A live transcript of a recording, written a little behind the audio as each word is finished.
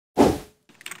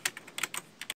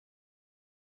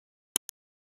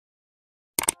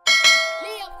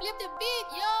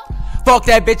Fuck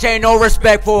that bitch, ain't no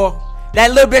respect for.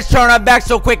 That little bitch turned her back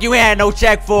so quick you ain't had no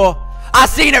check for. I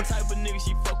seen her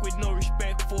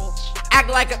act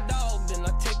like a dog, then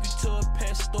I take you to a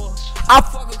pet store. I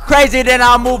fuck crazy, then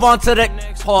I'll move on to the.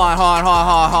 Hold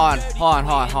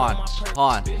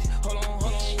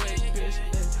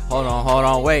on. Hold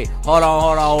on, wait.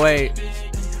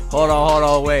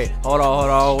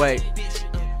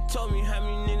 Told me how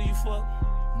many niggas you fuck.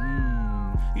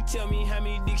 You tell me how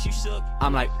many dicks you suck.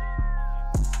 I'm like,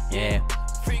 yeah.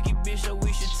 Freaky bitch, so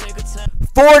we should take a time.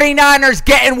 49ers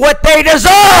getting what they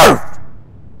deserve.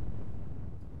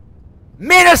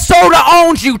 Minnesota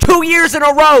owns you 2 years in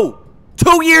a row.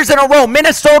 2 years in a row.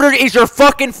 Minnesota is your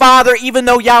fucking father, even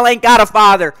though y'all ain't got a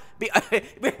father.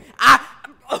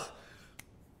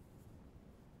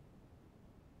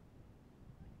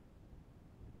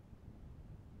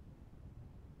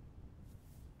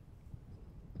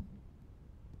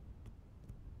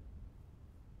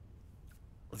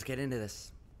 Let's get into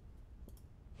this.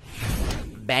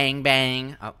 Bang,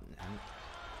 bang.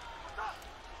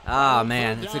 Oh,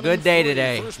 man. It's a good day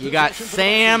today. You got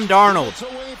Sam Darnold.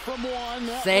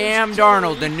 Sam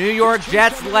Darnold, the New York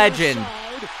Jets legend.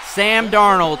 Sam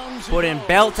Darnold putting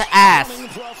belt to ass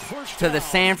to the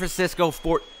San Francisco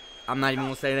I'm not even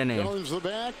going to say the name.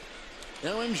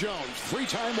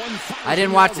 I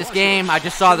didn't watch this game. I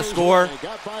just saw the score.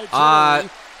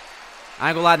 I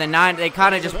ain't gonna lie, the 9, they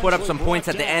kind of just put up some points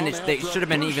at the end. They should have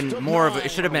been even more of it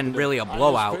should have been really a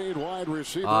blowout. I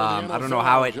don't know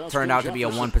how it turned out to be a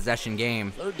one-possession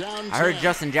game. I heard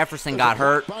Justin Jefferson got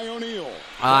hurt.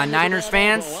 Niners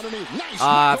fans,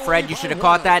 Fred, you should have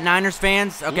caught that. Niners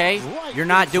fans, okay? You're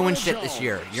not doing shit this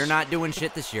year. You're not doing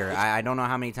shit this year. I don't know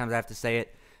how many times I have to say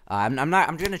it. I'm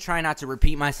gonna try not to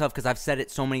repeat myself because I've said it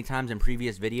so many times in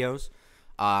previous videos.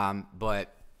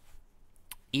 But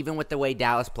even with the way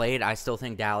Dallas played, I still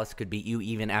think Dallas could beat you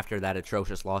even after that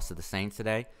atrocious loss to the Saints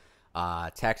today.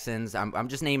 Texans, I'm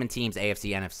just naming teams,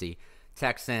 AFC, NFC.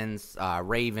 Texans,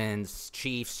 Ravens,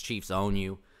 Chiefs own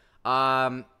you.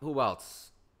 Who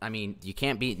else? I mean, you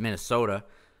can't beat Minnesota.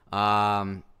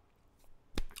 I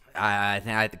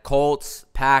think the Colts,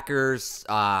 Packers.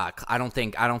 I don't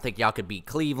think y'all could beat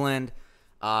Cleveland.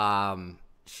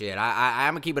 Shit,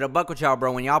 I'm gonna keep it a buck with y'all,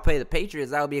 bro. When y'all play the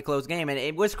Patriots, that'll be a close game.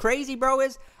 And what's crazy, bro,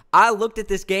 is I looked at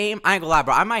this game. I ain't gonna lie,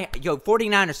 bro.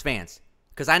 49ers fans,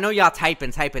 because I know y'all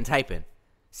typing.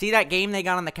 See that game they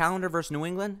got on the calendar versus New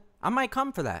England? I might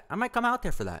come for that. I might come out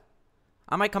there for that.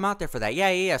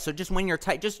 Yeah. So just when you're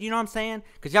tight, just, you know what I'm saying?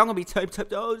 Because y'all gonna be typed.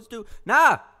 Oh, this dude.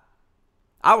 Nah.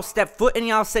 I will step foot in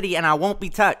y'all city and I won't be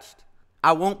touched.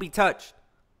 I won't be touched.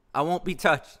 I won't be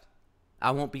touched.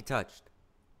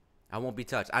 I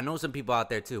know some people out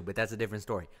there too, but that's a different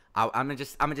story. I'm gonna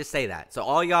just say that. So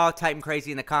all y'all typing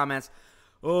crazy in the comments,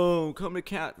 oh, come to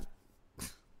Cat.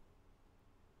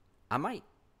 I might,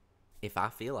 if I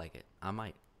feel like it. I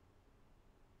might.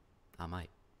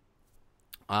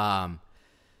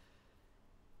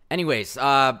 Anyways,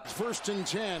 First and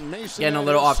 10, Mason getting a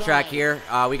little off track here.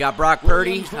 We got Brock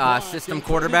Purdy, system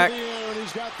quarterback.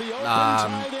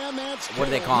 What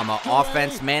do they call him? An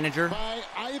offense manager. By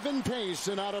Ivan Pace,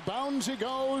 and out of bounds he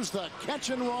goes. The catch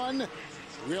and run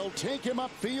will take him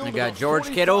upfield. We got George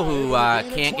Kittle, who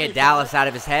can't get Dallas out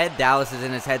of his head. Dallas is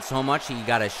in his head so much he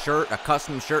got a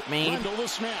custom shirt made.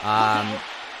 Downfield,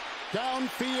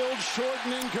 short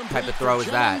and incomplete. Type of throw is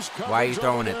that? Why are you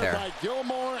throwing it there?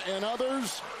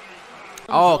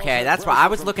 Oh, okay, that's why I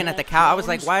was looking at the cow. I was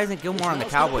like, why isn't Gilmore on the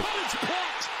Cowboys?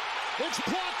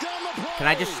 Can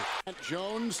I just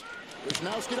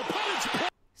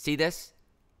see this?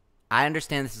 I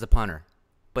understand this is a punter,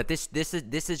 but this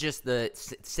is just the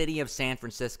city of San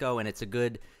Francisco, and it's a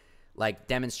good like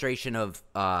demonstration of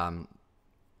or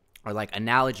like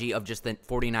analogy of just the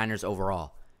 49ers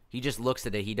overall. He just looks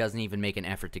at it. He doesn't even make an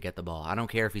effort to get the ball. I don't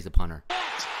care if he's a punter.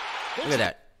 Look at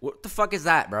that. What the fuck is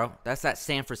that, bro? That's that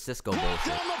San Francisco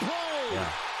bullshit. Yeah.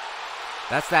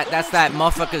 That's that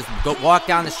motherfuckers walk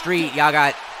down the street. Y'all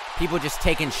got people just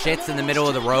taking shits in the middle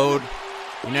of the road.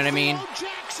 You know what I mean?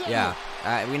 Yeah.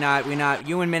 We not.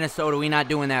 You in Minnesota, we not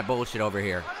doing that bullshit over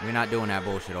here. We're not doing that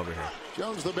bullshit over here.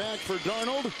 Jones the back for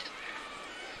Darnold.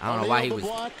 I don't know why he was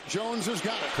Jones has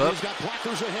got it. Cook. He's got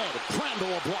blockers ahead.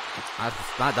 Crandall a block.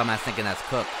 My dumbass thinking that's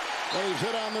Cook. He's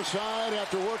hit on the side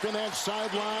after working that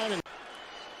sideline. And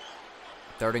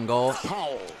 3rd and goal.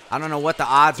 Powell. I don't know what the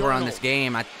odds were on this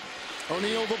game.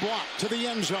 O'Neal the block to the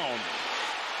end zone.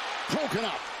 Broken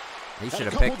up. He should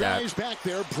have picked that. Back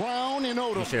there. Brown and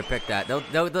Odom. He should have picked that.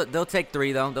 They'll take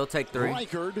 3 though. They'll take 3.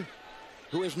 Reichard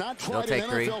who has not They'll tried take an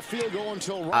 3. NFL field goal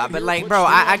until right But here, like, puts bro,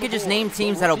 three I on could the just board. name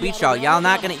teams The that'll beat y'all. Y'all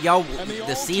not gonna, y'all, and the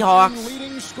all-time Seahawks.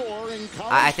 leading scorer in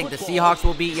college I think the football. Seahawks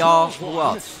will beat y'all. Who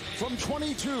else? From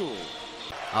 22.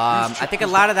 I think a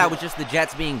lot of that was just the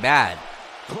Jets being bad.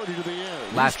 Purdy to the air.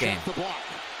 Last game. The block.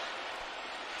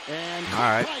 And All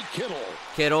right.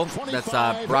 Kittle, that's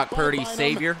Brock Purdy's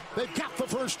savior. They got the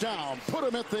first down. Put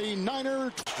him at the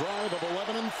Niner drive of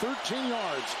 11 and 13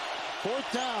 yards.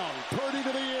 4th down. Purdy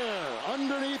to the air.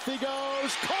 Underneath he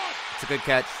goes. Caught. It's a good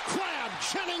catch. Crab.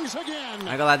 Jennings again.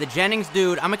 I gotta lie, the Jennings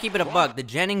dude, I'm gonna keep it a buck. The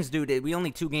Jennings dude, we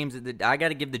only 2 games. I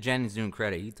gotta give the Jennings dude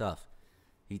credit. He tough.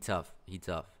 He tough. He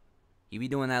tough. He be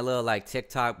doing that little like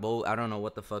TikTok bull. I don't know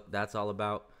what the fuck that's all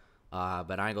about.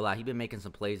 But I ain't gonna lie, he been making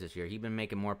some plays this year. He been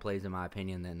making more plays, in my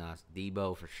opinion, than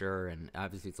Debo for sure. And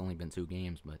obviously, it's only been 2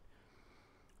 games, but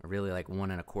I really like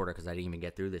 1 1/4 because I didn't even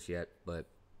get through this yet. But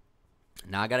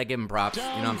now I gotta give him props. You know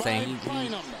what I'm saying?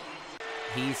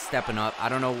 He's stepping up. I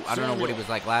don't know what he was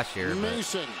like last year.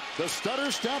 Mason, the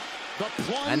stutter step, the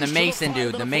plunge And the Mason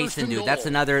to dude, the Mason dude. goal.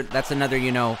 That's another,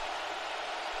 you know,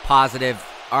 positive.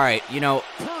 All right, you know,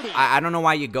 I don't know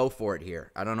why you go for it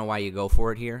here. I don't know why you go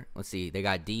for it here. Let's see. They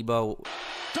got Debo.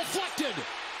 Deflected.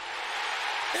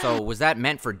 So was that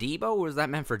meant for Debo or was that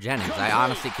meant for Jennings? I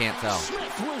honestly can't tell.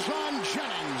 Smith was on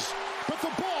Jennings, but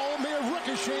the ball may have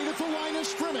ricocheted at the line of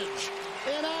scrimmage.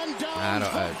 And on down,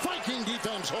 the Viking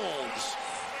defense holds.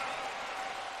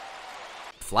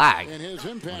 Flag. And his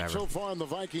impact so far on the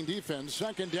Viking defense,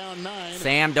 2nd down 9.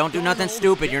 Sam, don't do nothing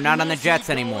stupid. You're not on the Jets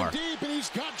anymore. Deep, and he's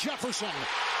got Jefferson.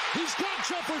 He's got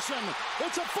Jefferson.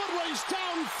 It's a foot race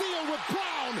downfield with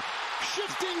Brown.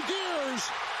 Shifting gears.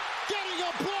 Getting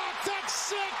a block. That's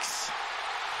 6.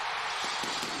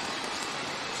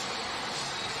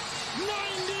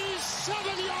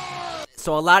 97 yards.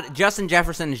 So Justin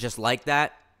Jefferson is just like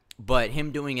that, but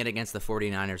him doing it against the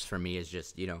 49ers for me is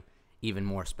just, you know, even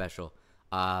more special.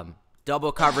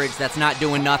 Double coverage, that's not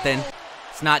doing nothing.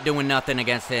 It's not doing nothing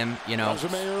against him, you know.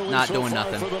 Not doing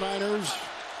nothing. For the Niners.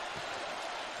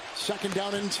 2nd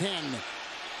down and 10.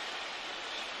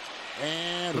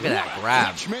 And look at that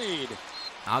grab. Made.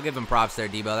 I'll give him props there,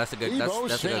 Debo. That's a good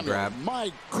that's a good grab.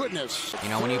 My goodness. You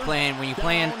know, when you're playing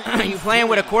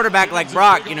with a quarterback like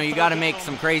Brock, you know, you got to make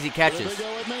some crazy catches.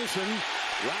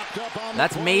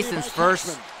 That's Mason's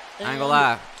first. I ain't gonna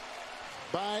lie.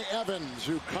 By Evans,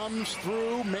 who comes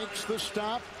through, makes the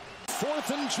stop.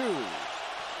 4th and 2.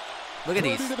 Look at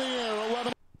these.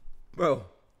 Bro.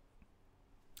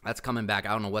 That's coming back. I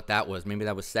don't know what that was. Maybe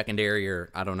that was secondary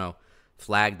or, I don't know,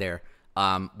 flag there.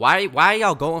 Why are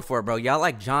y'all going for it, bro? Y'all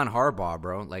like John Harbaugh,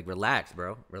 bro. Like, relax,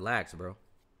 bro. Relax, bro.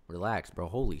 Relax, bro.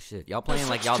 Holy shit. Y'all playing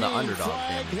like y'all the underdogs,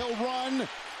 damn. He'll run.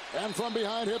 And from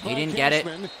behind he didn't get it.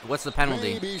 What's the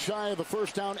penalty? Maybe shy of the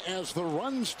first down as the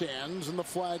run stands, and the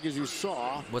flag, as you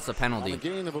saw. What's the penalty? On a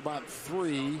gain of about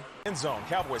 3. End zone.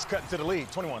 Cowboys cut to the lead,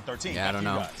 21-13. Yeah, I don't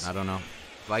know. I don't know.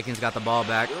 Vikings got the ball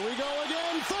back. Here we go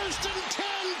again. 1st and 10.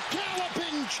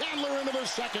 Galloping Chandler into the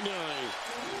secondary.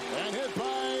 And hit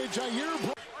by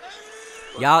Jair.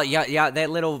 Y'all, that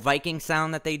little Viking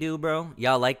sound that they do, bro.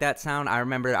 Y'all like that sound? I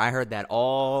remember I heard that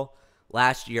all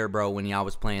last year, bro, when y'all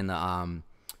was playing the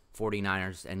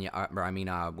 49ers and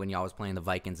when y'all was playing the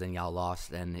Vikings and y'all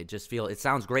lost, and it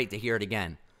sounds great to hear it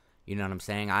again. You know what I'm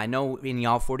saying? I know in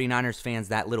y'all 49ers fans,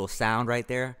 that little sound right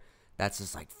there, that's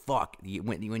just like fuck.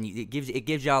 It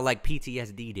gives y'all like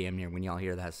PTSD damn near when y'all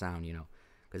hear that sound, you know.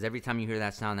 Because every time you hear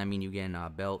that sound, that means you're getting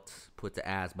belts put to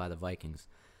ass by the Vikings.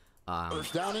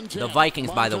 The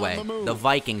Vikings, by the way. The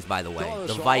Vikings, by the way.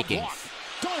 The Vikings.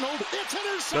 Darnold, it's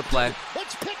intercepted. Good play.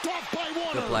 It's picked off by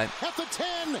Warner. Good play. At the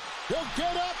 10, he'll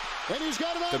get up, and he's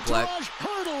got an Good play. entourage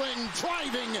hurdling,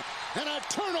 driving, and a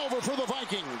turnover for the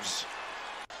Vikings.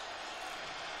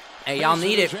 Hey, y'all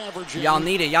need it. Y'all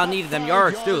need it. Y'all needed them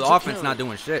yards, too. The offense not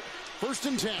doing shit. 1st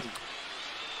and 10.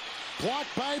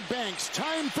 Blocked by Banks.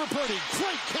 Time for Purdy.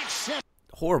 Great catch, Sam.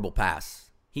 Horrible pass.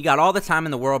 He got all the time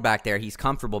in the world back there. He's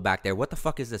comfortable back there. What the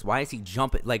fuck is this? Why is he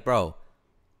jumping? Like, bro,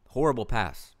 horrible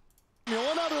pass.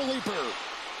 Another leaper.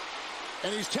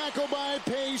 And he's tackled by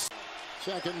Pace.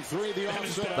 2nd and 3, the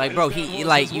offset. Like, bro, he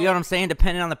like, you know what I'm saying?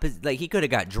 Depending on the, like, he could have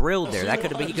got drilled there. That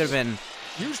could have been, he could have been.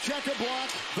 Use check a block.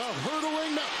 The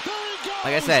hurdling. There he goes.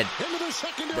 Like I said, into the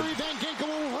secondary. Van Ginkel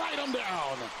will ride him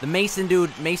down. The Mason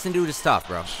dude is tough,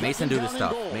 bro. Mason dude is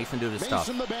tough. Mason dude is tough.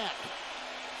 Mason the back.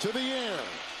 To the air.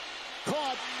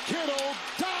 Caught. Kittle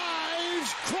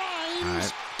dives. Crimes.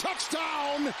 Right.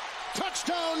 Touchdown.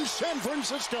 Touchdown, San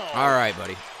Francisco. All right,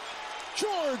 buddy.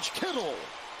 George Kittle.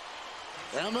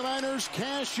 And the Niners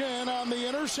cash in on the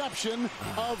interception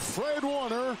of Fred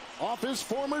Warner off his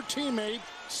former teammate,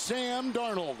 Sam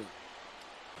Darnold.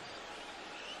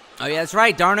 Oh yeah, that's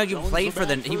right. Darnold, you played for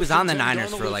the. He was on the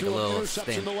Niners for like a little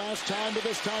stint. The last time, but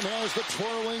this time has the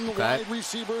twirling wide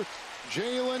receiver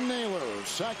Jalen Naylor,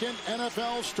 second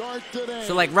NFL start today.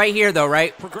 So like right here though,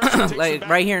 right? Like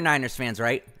right here, Niners fans,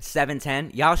 right?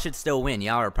 7-10. Y'all should still win.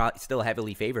 Y'all are probably still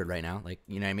heavily favored right now. Like,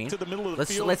 you know what I mean?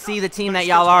 Let's see the team that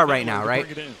y'all are right now, right?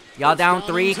 Y'all down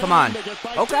 3. Come on.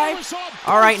 Okay.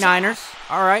 All right, Niners.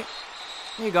 All right.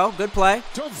 There you go. Good play.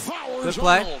 Good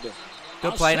play.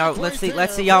 Good play. Now let's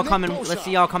see y'all come and let's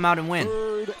see y'all come out and win.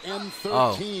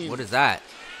 Oh, what is that?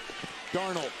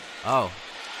 Darnold. Oh.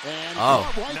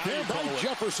 Oh. Right there by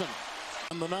Jefferson.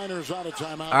 And the Niners out of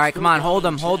timeout. All right, come on, hold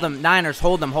them. Niners,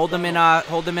 hold them in.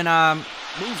 Oh.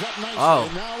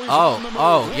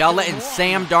 Y'all letting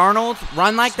Sam Darnold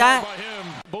run like that?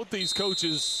 Both these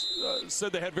coaches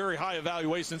said they had very high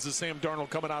evaluations of Sam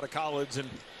Darnold coming out of college and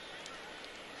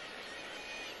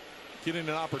getting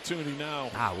an opportunity now.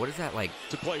 Ah, what is that like?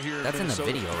 To play here. That's in the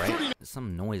video, right? There's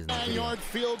some noise in the video. 9-yard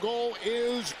field goal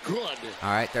is good. All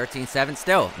right, 13-7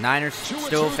 still. Niners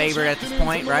still favored at this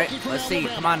point, right? Let's see.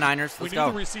 Come on, Niners. Let's go. We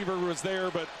knew the receiver was there,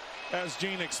 but as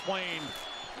Gene explained,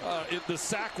 the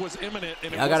sack was imminent.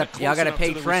 And y'all gotta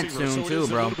pay Trent soon too,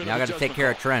 bro. Y'all gotta take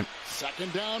care of Trent.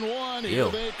 Second down 1. Here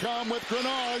they come with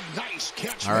Grenard. Nice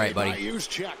catch. All right, buddy.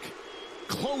 Check.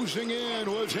 Closing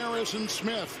in was Harrison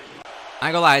Smith. I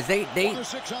ain't gonna lie,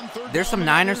 there's some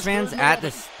Niners fans at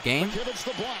this game.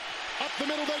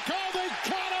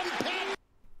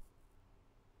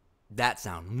 That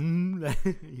sound,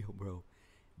 yo, bro.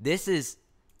 This is.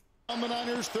 On the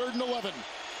Niners, 3rd and 11.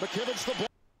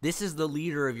 This is the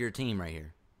leader of your team right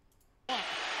here. Up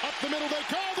the middle they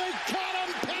go. They got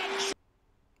him. Patch.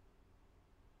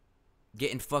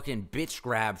 Getting fucking bitch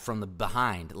grabbed from the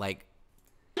behind, like.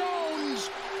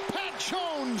 Jones, Pat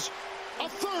Jones. A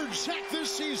 3rd sack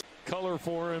this season. Color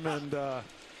for him and got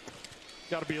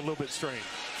to be a little bit strange.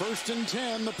 1st and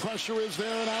 10. The pressure is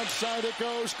there and outside it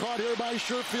goes. Caught here by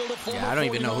Sherfield. Yeah, I don't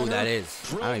even know who that is.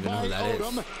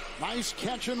 Nice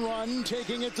catch and run,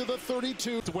 taking it to the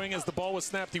 32. The wing as the ball was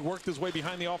snapped. He worked his way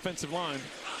behind the offensive line.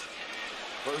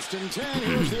 1st and 10.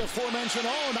 Here's the aforementioned.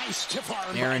 Oh, nice stiff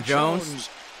arm. Aaron Jones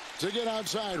to get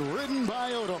outside, ridden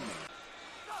by Odom.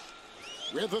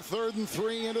 With the 3rd and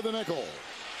 3 into the nickel.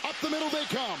 Up the middle they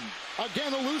come.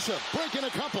 Again elusive, breaking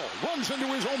a couple. Runs into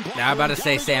his own block. Now I'm about to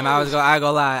say, Sam, I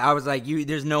gonna lie. I was like,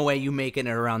 there's no way you making it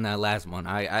around that last one.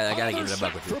 I gotta give it a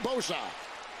buck with you.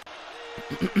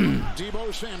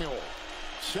 Deebo Samuel.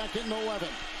 2nd and 11.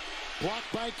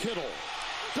 Blocked by Kittle.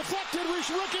 Deflected,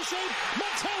 ricochet.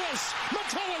 Metellus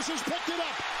has picked it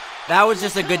up. That was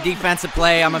just a good defensive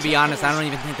play. I'm gonna be honest. I don't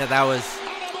even think that was.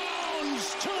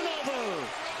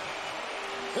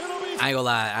 I ain't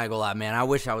gonna lie, man. I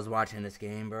wish I was watching this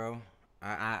game, bro.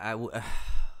 I wish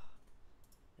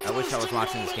I was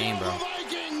watching this game, bro.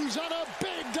 Vikings on a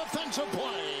big defensive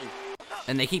play.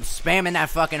 And they keep spamming that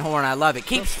fucking horn. I love it.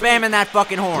 Keep spamming that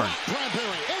fucking horn. Bradbury,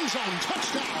 end zone,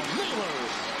 touchdown, Naylor.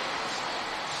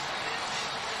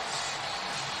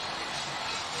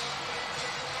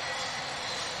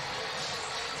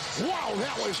 Wow,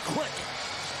 that was quick.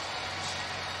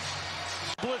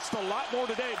 Blitzed a lot more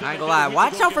today. I ain't gonna lie.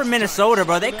 Watch out for Minnesota,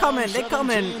 bro. They coming.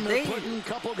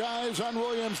 Couple guys on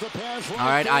Williams, the pass. All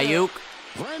right, Ayuk.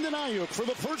 Brandon Ayuk for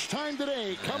the first time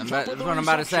today. That's what I'm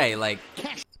about to say. Like,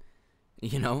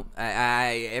 you know,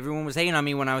 everyone was hating on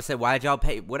me when I said, "Why'd y'all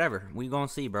pay?" Whatever. We gonna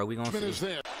see, bro. We gonna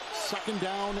see. 2nd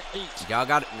down 8. Y'all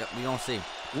got it. We gonna see.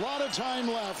 A lot of time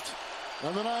left,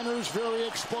 and the Niners very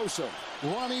explosive.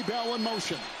 Ronnie Bell in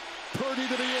motion. Purdy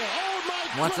to the air. Oh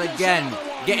my! Once again,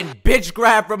 getting bitch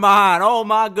grabbed from behind. Oh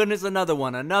my goodness, another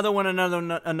one, another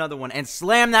one, and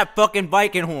slam that fucking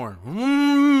Viking horn.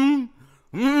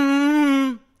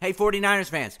 Hey, 49ers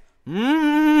fans.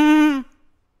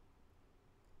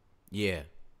 Yeah.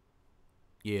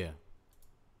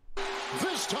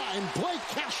 This time, Blake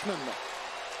Cashman.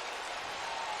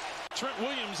 Trent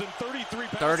Williams in 33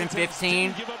 passes. 3rd and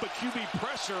 15. Give up a QB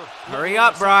pressure. Hurry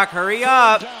up, Brock. Hurry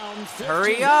up.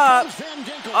 Hurry up.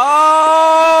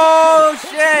 Oh,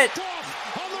 shit.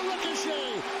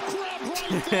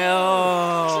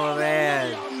 Oh,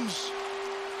 man.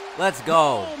 Let's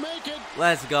go.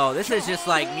 Let's go. This is just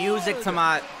like music to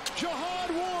my... Jahad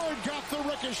Ward got the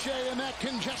ricochet in that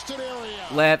congested area.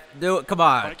 Let do it. Come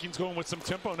on. Vikings going with some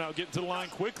tempo now, getting to the line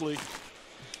quickly.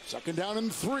 2nd down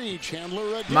and 3.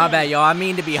 Chandler again. My bad, yo. I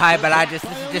mean to be high, but I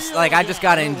just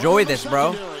gotta enjoy this,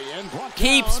 bro.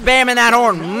 Keep spamming that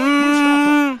horn.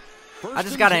 I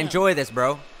just gotta enjoy this,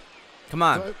 bro. Come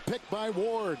on. Pick by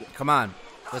Ward. Come on.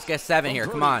 Let's get 7 here.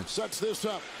 Come on. Sets this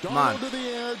up. Come on.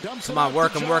 Come on.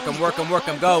 Work him. Go. He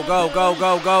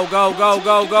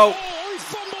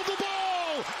fumbled the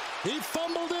ball.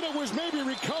 that it was maybe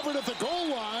recovered at the goal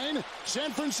line.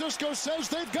 San Francisco says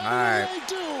they've got All it.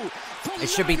 They do. It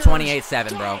should be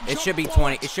 28-7, bro. It should be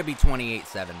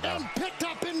 28-7, bro. And picked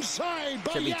up inside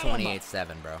by Should be Yadama.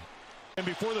 28-7, bro. And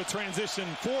before the transition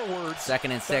forwards.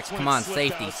 2nd and 6. Come on,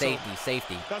 safety.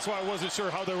 That's why I wasn't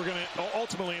sure how they were going to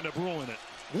ultimately end up ruling it.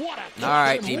 What a All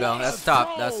right, catch. Debo. What a That's tough.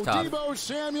 throw. That's tough. Debo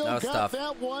Samuel That was got tough.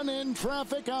 that one in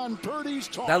traffic on Purdy's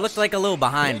toss. That looked like a little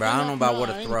behind, bro. I don't know about what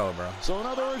a 9. throw, bro. So in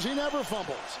other words, he never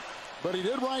fumbles. But he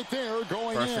did right there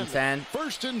going in. 1st and 10.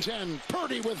 1st and 10.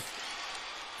 Purdy with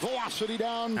velocity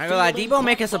down. I go like Debo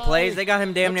making some plays. They got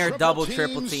him damn near double,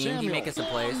 triple team. He making some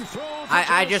plays.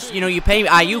 I just, you know, you pay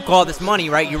Ayuk all this money,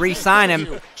 right? You re-sign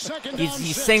him.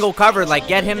 He's single covered. Like,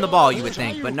 get him the ball, you would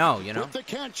think. But no, you know. With the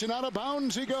catch and out of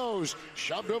bounds he goes.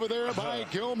 Shoved over there by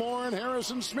Gilmore and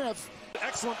Harrison Smith.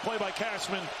 Excellent play by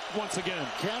Cashman once again.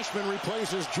 Cashman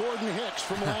replaces Jordan Hicks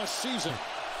from last season.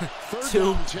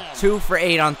 2 for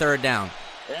 8 on 3rd down.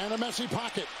 And a messy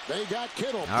pocket. They got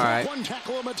Kittle. All right. One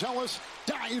tackle of Metellus.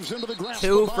 Dives into the grasp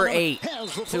 2 of for Bynum, 8.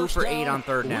 has the 2 first for 8 down. on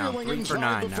 3rd down. Wheeling 3 for inside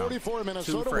 9 the now. 44, 2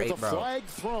 Minnesota for 8, with a bro. flag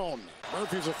thrown.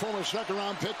 Murphy's a former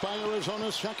 2nd-round pick by Arizona.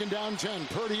 2nd down 10.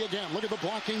 Purdy again. Look at the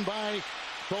blocking by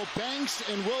both Banks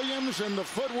and Williams and the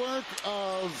footwork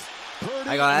of Purdy.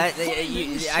 I go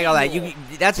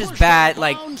that. That's just bad,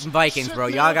 like, Vikings, bro.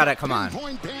 Y'all gotta, come on.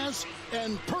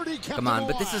 Come on.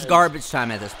 But this is garbage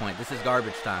time at this point. This is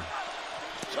garbage time.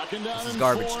 This is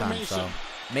garbage time, so.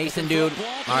 Mason, dude.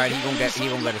 All right, he gonna get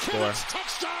a score.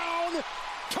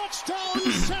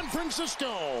 Touchdown, San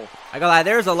Francisco. I go like,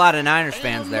 there's a lot of Niners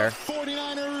fans And there. The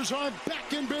 49ers are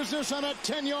back in business on a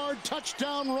 10-yard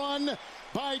touchdown run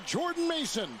by Jordan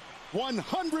Mason.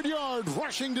 100-yard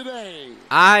rushing today.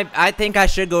 I think I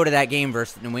should go to that game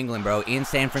versus New England, bro. In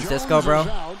San Francisco, bro.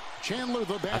 Chandler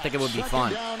the back. I think it would be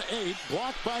fun. Down 8,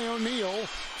 blocked by O'Neal.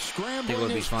 Scrambling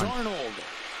would be is fun. Darnold.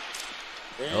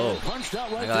 Oh, punched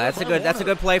out right that's a there good. by That's a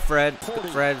good play, Fred. 40.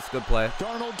 Fred, it's a good play.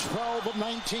 Darnold 12 of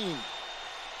 19.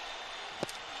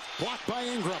 Blocked by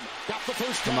Ingram. Got the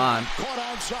first Come down. on. Caught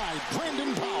outside.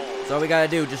 Brandon Powell. That's all we gotta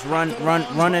do. Just run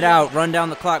it out. Run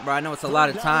down the clock, bro. I know it's a lot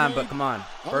of time, but come on.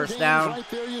 First down. Right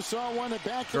there, you saw one at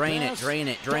back Drain it. pass. Drain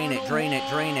it. Drain it. Darnold Drain it.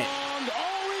 Drain it. long.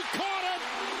 Oh, he caught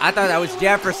it. I thought that was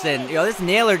Jefferson. Yo, this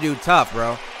Naylor dude tough,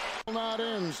 bro. Not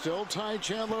in. Still tied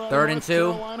Chandler. 3rd and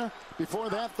 2. Before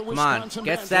that, the Come on. Wisconsin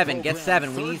Get Badger 7. Get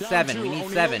program. 7. We 3rd need down 7. 2. We need O'Neal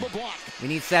 7. the block. We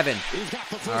need 7. He's got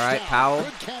the first All right, down. Powell.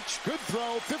 Good catch, good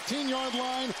throw, 15-yard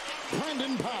line.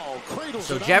 Brandon Powell cradles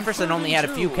So it on Jefferson 3rd only and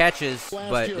had a few 2. catches, Last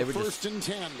but year, they were 1st just and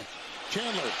 10.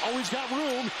 Chandler always got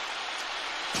room.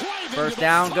 Driving to first the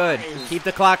down. Good. 5. Keep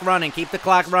the clock running. Keep the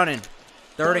clock running.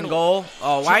 3rd and goal.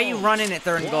 Oh, why are you running at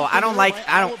 3rd and goal? I don't like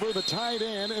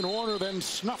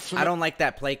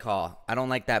that play call. I don't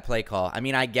like that play call. I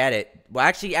mean, I get it. Well,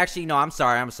 actually, no, I'm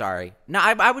sorry. No,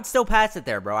 I would still pass it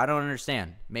there, bro. I don't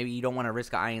understand. Maybe you don't want to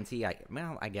risk an INT.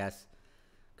 Well, I guess.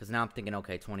 Because now I'm thinking,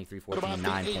 okay, 23-14,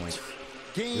 9 points.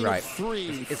 You're right.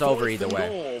 It's over either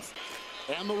way.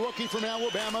 And the rookie from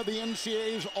Alabama, the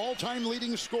NCAA's all-time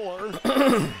leading scorer,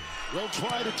 will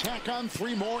try to tack on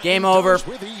 3 more. Game over.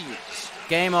 With ease.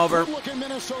 Game over. Good-looking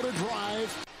Minnesota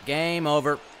drive. Game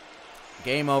over.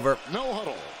 Game over. No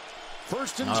huddle.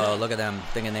 1st and 10. Oh, look at them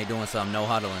thinking they doing something. No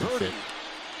huddling and shit.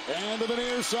 And to the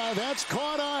near side, that's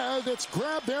caught. That's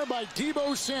grabbed there by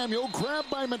Debo Samuel, grabbed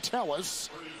by Metellus.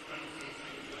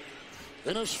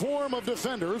 In a swarm of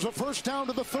defenders, a first down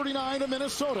to the 39 of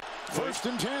Minnesota. 1st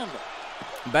and 10.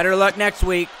 Better luck next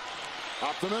week.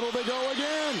 Up the middle they go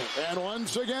again. And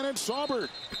once again, it's Saubert.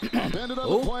 Upended on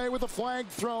the play with a flag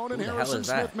thrown, and Who the hell Harrison is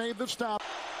that? Smith made the stop.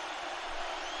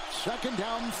 2nd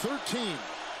down, 13.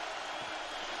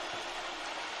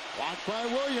 Blocked by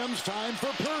Williams. Time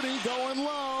for Purdy going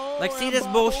low. Like, see and this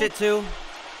bobbled. bullshit, too?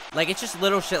 Like, it's just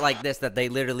little shit like this that they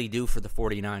literally do for the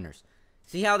 49ers.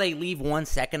 See how they leave 1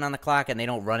 second on the clock and they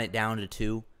don't run it down to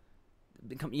 2?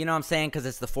 You know what I'm saying? Because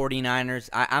it's the 49ers.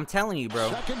 I'm telling you,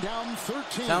 bro. 2nd down,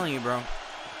 13. I'm telling you, bro.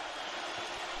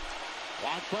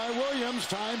 Blocked by Williams.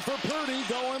 Time for Purdy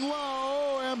going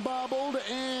low and bobbled.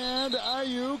 And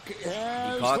Ayuk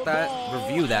has You caught the that? ball.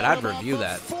 Review that. I'd review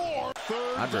that.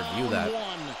 3rd I'd review down, that. 1.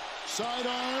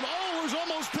 Sidearm. Oh, it was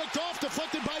almost picked off.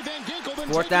 Deflected by Van Ginkel. Then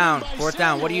 4th taken down. in by 4th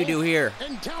down. What do you do Samuel. here?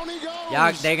 And down he goes.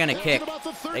 Yeah, they're gonna Down kick. at about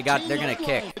the They're gonna 13-yard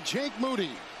kick. line. Jake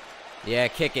Moody. Yeah,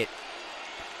 kick it.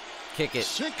 Kick it.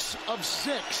 6 of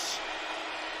 6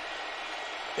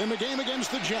 in the game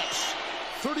against the Jets.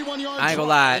 31-yard I ain't gonna drop,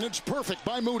 lie. and it's perfect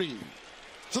by Moody.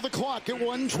 To the clock at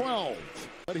 1:12.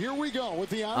 But here we go with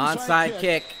the onside Onside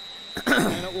kick.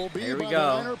 And it will be Here we by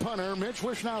go. the Niner punter, Mitch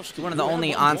Wishnowsky. One of the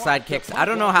only onside kicks. I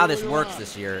don't know how this works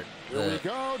this year. Here we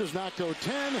go. Does not go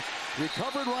 10.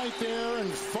 Recovered right there and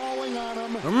falling on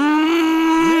him.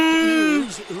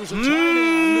 Who's a tight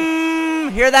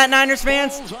end. Hear that, Niners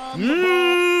fans? Big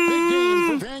game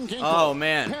for Van Ginkel. Oh,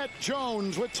 man. Pat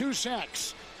Jones with 2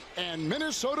 sacks. And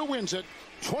Minnesota wins it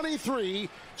 23-17.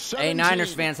 Hey,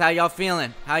 Niners fans, how y'all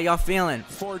feeling? How y'all feeling?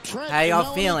 How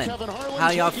y'all feeling?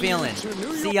 How y'all feeling?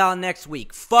 See y'all next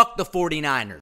week. Fuck the 49ers.